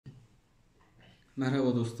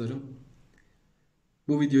Merhaba dostlarım.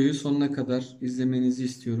 Bu videoyu sonuna kadar izlemenizi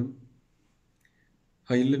istiyorum.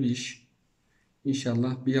 Hayırlı bir iş.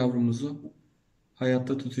 İnşallah bir yavrumuzu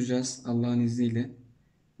hayatta tutacağız Allah'ın izniyle.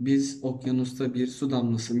 Biz okyanusta bir su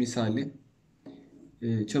damlası misali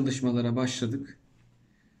çalışmalara başladık.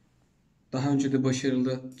 Daha önce de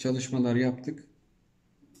başarılı çalışmalar yaptık.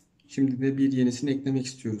 Şimdi de bir yenisini eklemek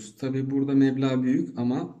istiyoruz. Tabii burada meblağ büyük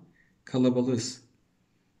ama kalabalığız.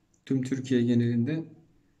 Tüm Türkiye genelinde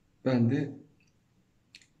ben de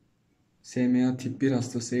SMA tip 1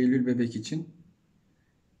 hastası Eylül Bebek için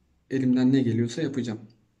elimden ne geliyorsa yapacağım.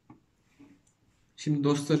 Şimdi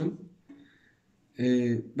dostlarım,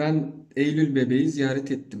 ben Eylül bebeği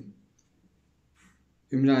ziyaret ettim.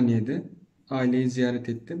 Ümraniye'de aileyi ziyaret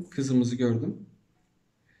ettim. Kızımızı gördüm.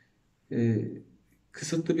 Ee,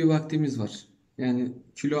 Kısıtlı bir vaktimiz var. Yani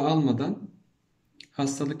kilo almadan,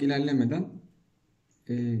 hastalık ilerlemeden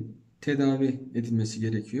e, tedavi edilmesi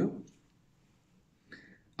gerekiyor.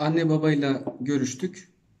 Anne babayla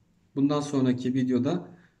görüştük. Bundan sonraki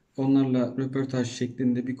videoda onlarla röportaj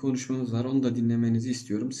şeklinde bir konuşmamız var. Onu da dinlemenizi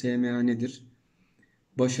istiyorum. SMA nedir?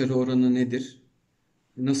 Başarı oranı nedir?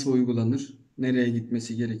 Nasıl uygulanır? Nereye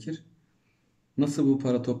gitmesi gerekir? Nasıl bu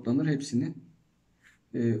para toplanır? Hepsini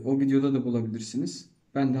o videoda da bulabilirsiniz.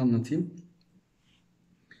 Ben de anlatayım.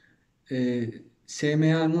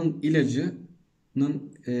 SMA'nın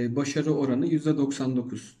ilacının başarı oranı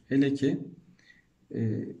 %99. Hele ki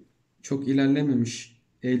e, çok ilerlememiş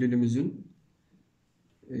Eylül'ümüzün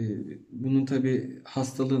bunun tabi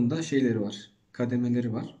hastalığında şeyleri var,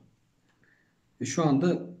 kademeleri var. Şu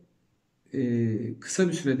anda kısa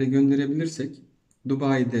bir sürede gönderebilirsek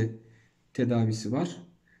Dubai'de tedavisi var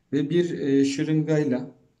ve bir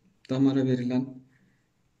şırıngayla damara verilen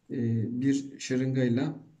bir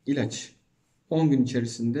şırıngayla ilaç 10 gün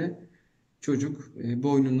içerisinde çocuk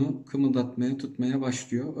boynunu kımıldatmaya tutmaya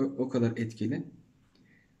başlıyor. O kadar etkili.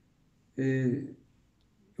 E,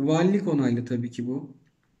 Valilik onaylı tabii ki bu.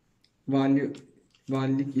 Vali,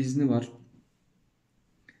 Valilik izni var.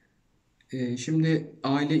 Şimdi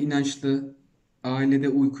aile inançlı, ailede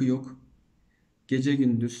uyku yok. Gece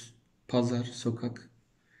gündüz, pazar, sokak,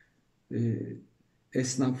 e,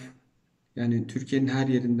 esnaf, yani Türkiye'nin her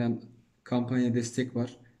yerinden kampanya destek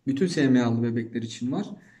var. Bütün SMA'lı bebekler için var.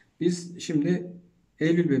 Biz şimdi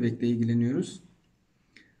Eylül bebekle ilgileniyoruz.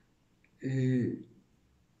 Ee,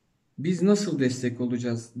 Biz nasıl destek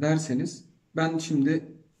olacağız derseniz ben şimdi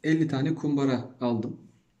 50 tane kumbara aldım.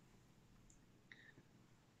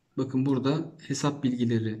 Bakın burada hesap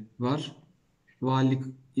bilgileri var. Valilik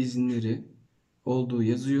izinleri olduğu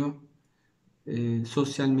yazıyor.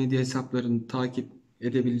 Sosyal medya hesaplarını takip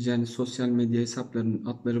edebileceğiniz sosyal medya hesaplarının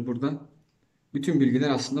adları burada. Bütün bilgiler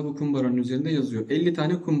aslında bu kumbaranın üzerinde yazıyor. 50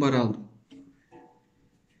 tane kumbara aldım.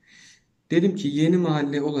 Dedim ki yeni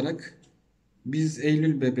mahalle olarak biz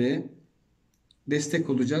Eylül bebeğe destek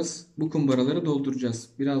olacağız. Bu kumbaraları dolduracağız.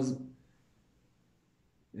 Biraz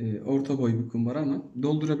orta boy bir kumbara ama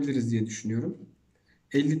doldurabiliriz diye düşünüyorum.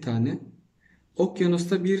 50 tane.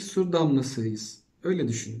 Okyanusta bir su damlasıyız. Öyle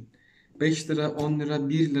düşünün. 5 lira, 10 lira,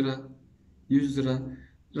 1 lira, 100 lira.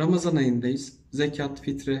 Ramazan ayındayız. Zekat,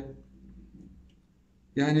 fitre.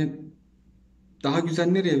 Yani daha güzel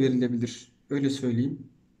nereye verilebilir? Öyle söyleyeyim.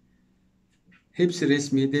 Hepsi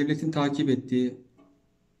resmi, devletin takip ettiği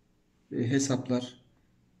hesaplar.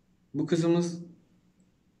 Bu kızımız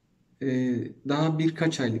daha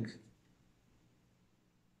birkaç aylık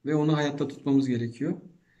ve onu hayatta tutmamız gerekiyor.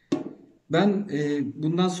 Ben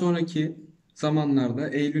bundan sonraki zamanlarda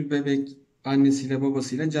Eylül Bebek annesiyle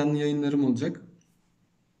babasıyla canlı yayınlarım olacak.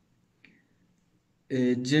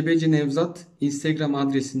 Cebeci Nevzat Instagram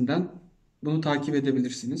adresinden bunu takip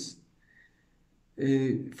edebilirsiniz.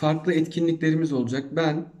 Farklı etkinliklerimiz olacak.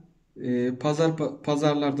 Ben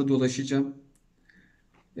pazarlarda dolaşacağım.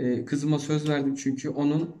 Kızıma söz verdim çünkü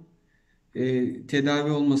onun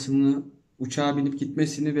tedavi olmasını, uçağa binip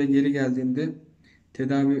gitmesini ve geri geldiğinde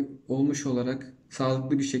tedavi olmuş olarak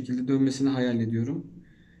sağlıklı bir şekilde dönmesini hayal ediyorum.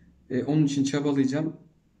 Onun için çabalayacağım.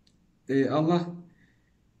 Allah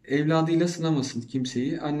evladıyla sınamasın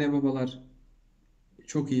kimseyi. Anne babalar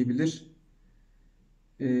çok iyi bilir.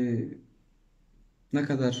 E, Ne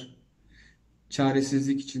kadar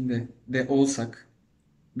çaresizlik içinde de olsak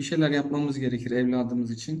bir şeyler yapmamız gerekir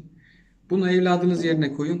evladımız için. Bunu evladınız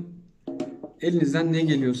yerine koyun. Elinizden ne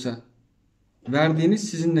geliyorsa verdiğiniz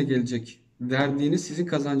sizinle gelecek. Verdiğiniz sizin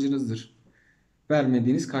kazancınızdır.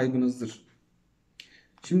 Vermediğiniz kaybınızdır.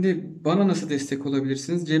 Şimdi bana nasıl destek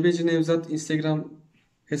olabilirsiniz? Cebeci Nevzat Instagram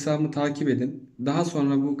hesabımı takip edin. Daha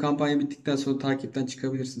sonra bu kampanya bittikten sonra takipten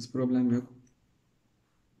çıkabilirsiniz. Problem yok.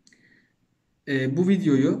 Bu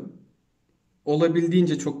videoyu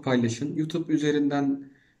Olabildiğince çok paylaşın. YouTube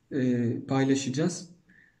üzerinden paylaşacağız.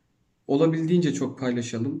 Olabildiğince çok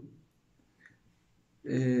paylaşalım.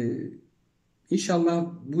 E,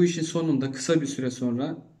 İnşallah bu işin sonunda kısa bir süre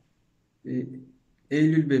sonra e,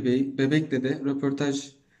 Eylül bebeği, bebekle de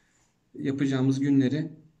röportaj yapacağımız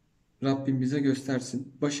günleri Rabbim bize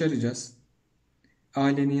göstersin. Başaracağız.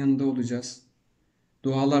 Ailenin yanında olacağız.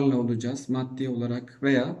 Dualarla olacağız maddi olarak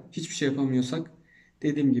veya hiçbir şey yapamıyorsak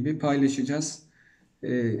dediğim gibi paylaşacağız.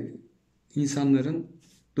 Ee, insanların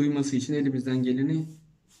duyması için elimizden geleni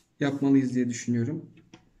yapmalıyız diye düşünüyorum.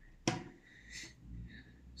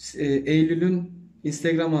 Eylül'ün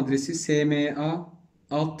Instagram adresi SMA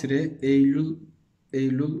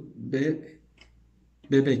Eylül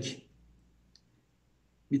Bebek.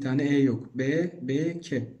 Bir tane E yok.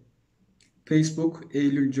 K. Facebook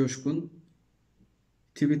Eylül Coşkun.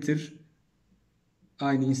 Twitter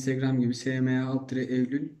aynı Instagram gibi SMA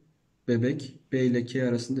Eylül Bebek. B ile K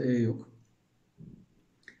arasında E yok.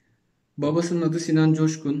 Babasının adı Sinan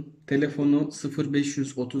Coşkun. Telefonu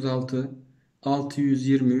 0536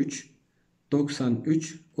 623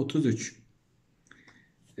 93 33.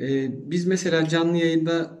 Biz mesela canlı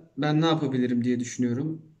yayında ben ne yapabilirim diye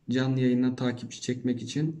düşünüyorum. Canlı yayından takipçi çekmek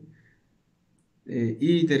için.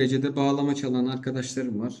 İyi derecede bağlama çalan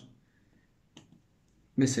arkadaşlarım var.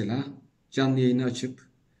 Mesela canlı yayını açıp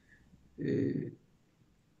e,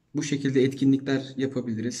 bu şekilde etkinlikler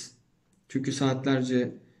yapabiliriz. Çünkü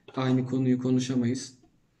saatlerce aynı konuyu konuşamayız.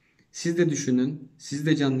 Siz de düşünün. Siz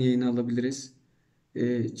de canlı yayını alabiliriz.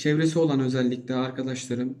 Çevresi olan özellikle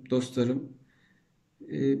arkadaşlarım, dostlarım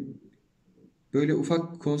e, böyle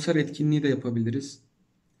ufak konser etkinliği de yapabiliriz.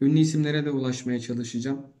 Ünlü isimlere de ulaşmaya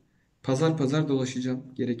çalışacağım. Pazar pazar dolaşacağım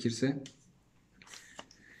gerekirse.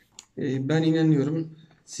 Ben inanıyorum.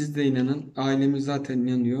 Siz de inanın. Ailemiz zaten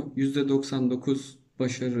inanıyor. %99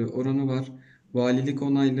 başarı oranı var. Valilik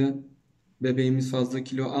onaylı. Bebeğimiz fazla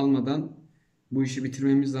kilo almadan bu işi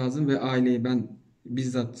bitirmemiz lazım ve aileyi ben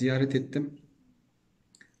bizzat ziyaret ettim.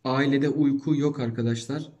 Ailede uyku yok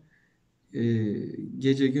arkadaşlar. Ee,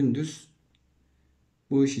 gece gündüz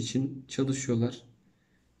bu iş için çalışıyorlar.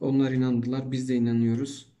 Onlar inandılar, biz de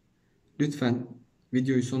inanıyoruz. Lütfen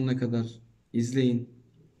videoyu sonuna kadar izleyin,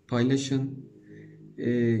 paylaşın.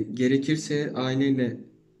 Gerekirse aileyle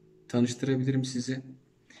tanıştırabilirim sizi.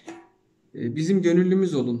 Bizim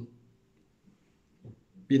gönüllümüz olun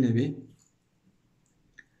bir nevi.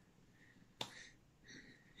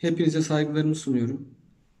 Hepinize saygılarımı sunuyorum.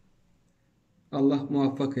 Allah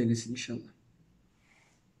muvaffak eylesin inşallah.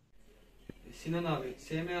 Sinan abi,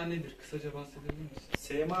 SMA nedir? Kısaca bahsedebilir misin?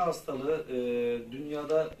 SMA hastalığı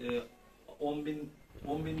dünyada 10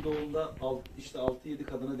 bin doğumda işte 6-7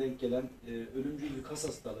 kadına denk gelen ölümcül bir kas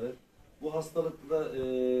hastalığı. Bu hastalıkta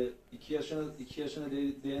 2 yaşına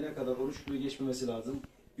değene kadar 13 kilo geçmemesi lazım.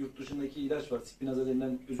 Yurt dışındaki ilaç var. Spinaza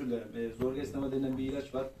denilen, özür dilerim, Zorgesnama denilen bir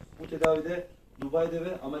ilaç var. Bu tedavide Dubai'de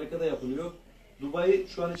ve Amerika'da yapılıyor. Dubai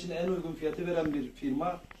şu an için en uygun fiyatı veren bir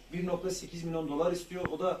firma. 1,8 milyon dolar istiyor.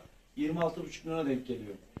 O da 26,5 milyona denk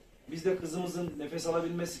geliyor. Biz de kızımızın nefes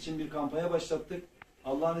alabilmesi için bir kampanya başlattık.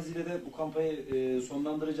 Allah'ın izniyle de bu kampanyayı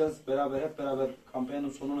sonlandıracağız. Hep beraber kampanyanın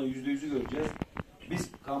sonuna %100'ü göreceğiz. Biz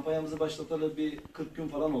kampanyamızı başlatalı bir 40 gün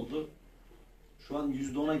falan oldu. Şu an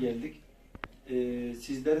 %10'a geldik.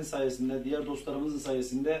 Sizlerin sayesinde, diğer dostlarımızın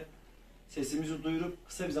sayesinde sesimizi duyurup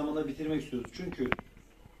kısa bir zamanda bitirmek istiyoruz. Çünkü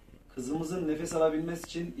kızımızın nefes alabilmesi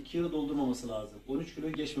için 2 yılı doldurmaması lazım. 13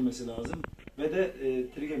 kiloyu geçmemesi lazım. Ve de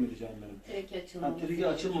trige mi diyeceğim benim? Trige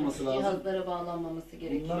açılmaması lazım. Cihazlara bağlanmaması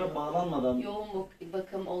gerekiyor. Bunlara bağlanmadan yoğun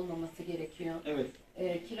bakım olmaması gerekiyor. evet.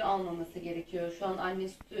 Kilo almaması gerekiyor. Şu an anne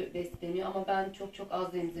sütü besleniyor ama ben çok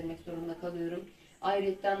az emzirmek zorunda kalıyorum.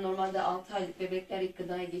 Ayrıca normalde 6 aylık bebekler ilk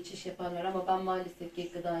gıdaya geçiş yaparlar ama ben maalesef ki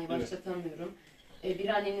ilk gıdayı başlatamıyorum. Bir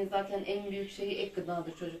annenin zaten en büyük şeyi ek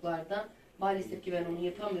gıdadır çocuklarda. Maalesef ki ben onu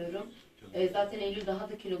yapamıyorum. Zaten Eylül daha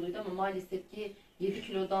da kiloluydu ama maalesef ki 7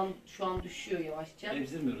 kilodan şu an düşüyor yavaşça.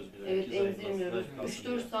 Emzirmiyoruz bile. Evet, emzirmiyoruz.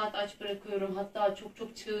 3-4 saat aç bırakıyorum. Hatta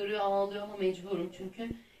çok çığırıyor, ağlıyor ama mecburum çünkü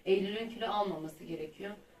Eylül'ün kilo almaması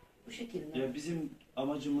gerekiyor. Bu şekilde. Ya bizim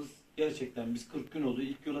amacımız gerçekten, biz 40 gün oldu.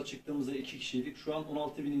 İlk yola çıktığımızda 2 kişiydik. Şu an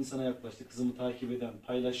 16 bin insana yaklaştık. Kızımı takip eden,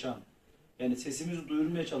 paylaşan. Yani sesimizi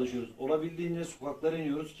duyurmaya çalışıyoruz. Olabildiğince sokaklara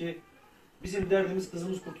iniyoruz ki bizim derdimiz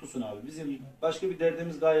kızımız kurtulsun abi. Bizim başka bir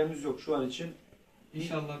derdimiz, gayemiz yok şu an için.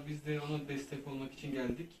 İnşallah biz de ona destek olmak için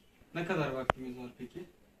geldik. Ne kadar vaktimiz var peki?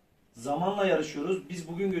 Zamanla yarışıyoruz. Biz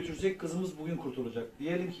bugün götürsek kızımız bugün kurtulacak.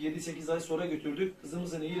 Diyelim ki 7-8 ay sonra götürdük.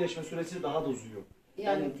 Kızımızın iyileşme süresi daha da uzuyor.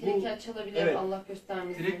 Yani treke açılabilir, evet. Allah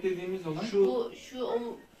göstermesin. Trek dediğimiz olan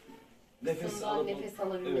şu nefes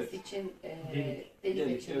alabilmesi için delik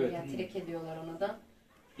geçiriyor. evet. Yani treke diyorlar ona da.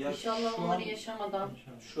 Ya İnşallah şu onları an- yaşamadan.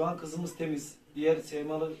 Şu an kızımız temiz. Diğer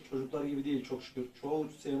SMA'lı çocuklar gibi değil çok şükür. Çoğu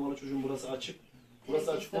SMA'lı çocuğun burası açık. Burası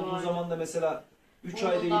Trekesi açık olduğu var. zaman da mesela 3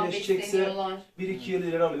 ayda Burnundan iyileşecekse besleniyorlar. 1-2 yıl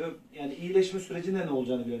ileri alıyor. Yani iyileşme sürecinde ne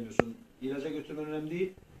olacağını bilemiyorsun. İlaca götürmen önemli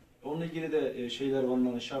değil. Onunla ilgili de şeyler var,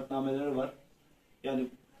 onların şartnameleri var. Yani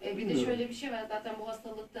Bir de bilmiyorum. şöyle bir şey var. Zaten bu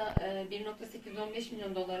hastalıkta 1,8-15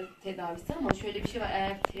 milyon dolar tedavisi ama şöyle bir şey var.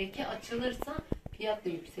 Eğer treke açılırsa fiyat da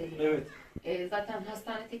yükseliyor. Evet. Zaten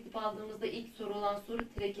hastane teklif aldığımızda ilk sorulan soru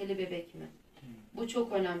trekeli bebek mi? Bu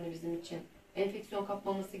çok önemli bizim için. Enfeksiyon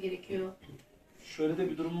kapmaması gerekiyor. Şöyle de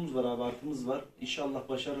bir durumumuz var abi, artımız var. İnşallah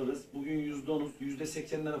başarırız. Bugün %10'uz,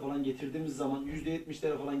 %80'lere falan getirdiğimiz zaman,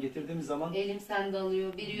 %70'lere falan getirdiğimiz zaman Elim sende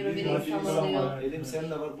alıyor, 1 euro bir bir insan var, alıyor. elim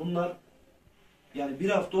sende var. Bunlar yani bir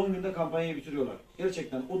hafta 10 günde kampanyayı bitiriyorlar.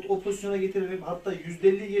 Gerçekten o pozisyona getirelim. Hatta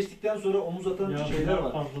 %50'yi geçtikten sonra omuz atan şeyler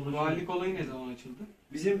var. Valilik olayı ne zaman açıldı?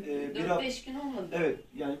 Bizim 4-5 gün olmadı. evet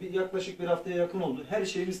yani yaklaşık bir haftaya yakın oldu. Her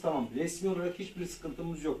şeyimiz tamam. Resmi olarak hiçbir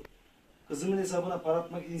sıkıntımız yok. Kızımın hesabına para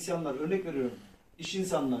atmak insanlar, örnek veriyorum, iş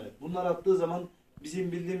insanları. Bunlar attığı zaman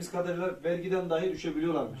bizim bildiğimiz kadarıyla vergiden dahi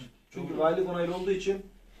düşebiliyorlarmış. Çünkü valilik onaylı olduğu için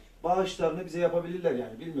bağışlarını bize yapabilirler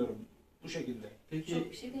yani, bilmiyorum. Bu şekilde. Peki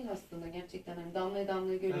Çok bir şey değil aslında gerçekten. Hani damlaya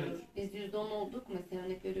damlaya görüyoruz. Biz %10 olduk mesela,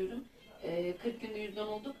 örnek veriyorum. 40 günde %10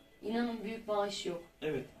 olduk. İnanın büyük bağış yok.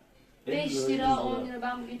 Evet. 5 lira, 10 lira.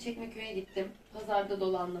 Ben bugün Çekmeköy'e gittim. Pazarda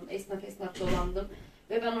dolandım. Esnaf dolandım.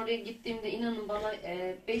 Ve ben oraya gittiğimde inanın bana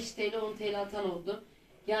 5 TL 10 TL atan oldu.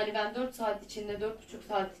 Yani ben 4 saat içinde, 4,5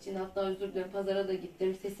 saat içinde, hatta özür dilerim, pazara da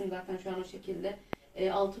gittim. Sesim zaten şu an o şekilde.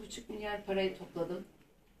 6,5 milyar parayı topladım.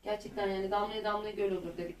 Gerçekten yani damlaya damlaya göl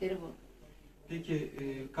olur dedikleri bu. Peki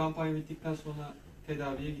kampanya bittikten sonra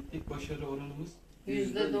tedaviye gittik. Başarı oranımız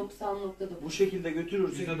 %90.9. Bu şekilde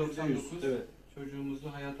götürürsek %99. %100. Evet. çocuğumuzu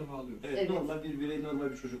hayata bağlıyoruz. Evet, Evet. normal bir birey,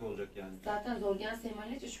 normal bir çocuk olacak yani. Zaten Zorgen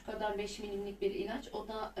semaleci şu kadar 5 milimlik bir ilaç. O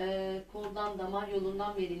da koldan, damar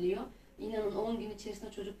yolundan veriliyor. İnanın 10 gün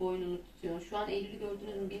içerisinde çocuk boynunu tutuyor. Şu an Eylül'ü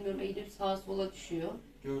gördünüz mü bilmiyorum. Eylül sağa sola düşüyor.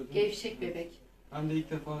 Gördüm. Gevşek bebek. Ben de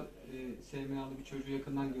ilk defa SMA'lı bir çocuğu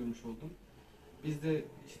yakından görmüş oldum. Biz de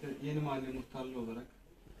işte Yeni Mahalle muhtarlığı olarak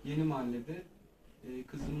Yeni Mahalle'de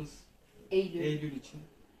kızımız Eylül için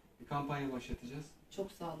bir kampanya başlatacağız.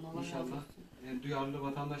 Çok sağ olun. Allah razı İnşallah. olsun. Yani duyarlı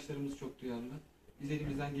vatandaşlarımız çok duyarlı. Biz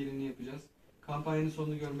elimizden geleni yapacağız. Kampanyanın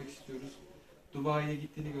sonunu görmek istiyoruz. Dubai'ye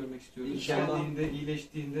gittiğini görmek istiyoruz. İnşallah. Geldiğinde,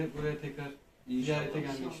 iyileştiğinde buraya tekrar ziyarete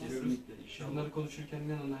gelmek İnşallah. istiyoruz. Kesinlikle, inşallah. Bunları konuşurken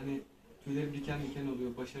inanın hani tüylerim diken diken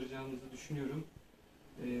oluyor. Başaracağımızı düşünüyorum.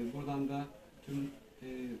 Buradan da tüm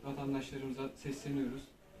vatandaşlarımıza sesleniyoruz.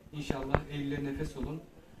 İnşallah Eylül'e nefes olun.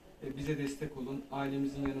 Bize destek olun.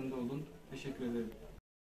 Ailemizin yanında olun. Teşekkür ederim.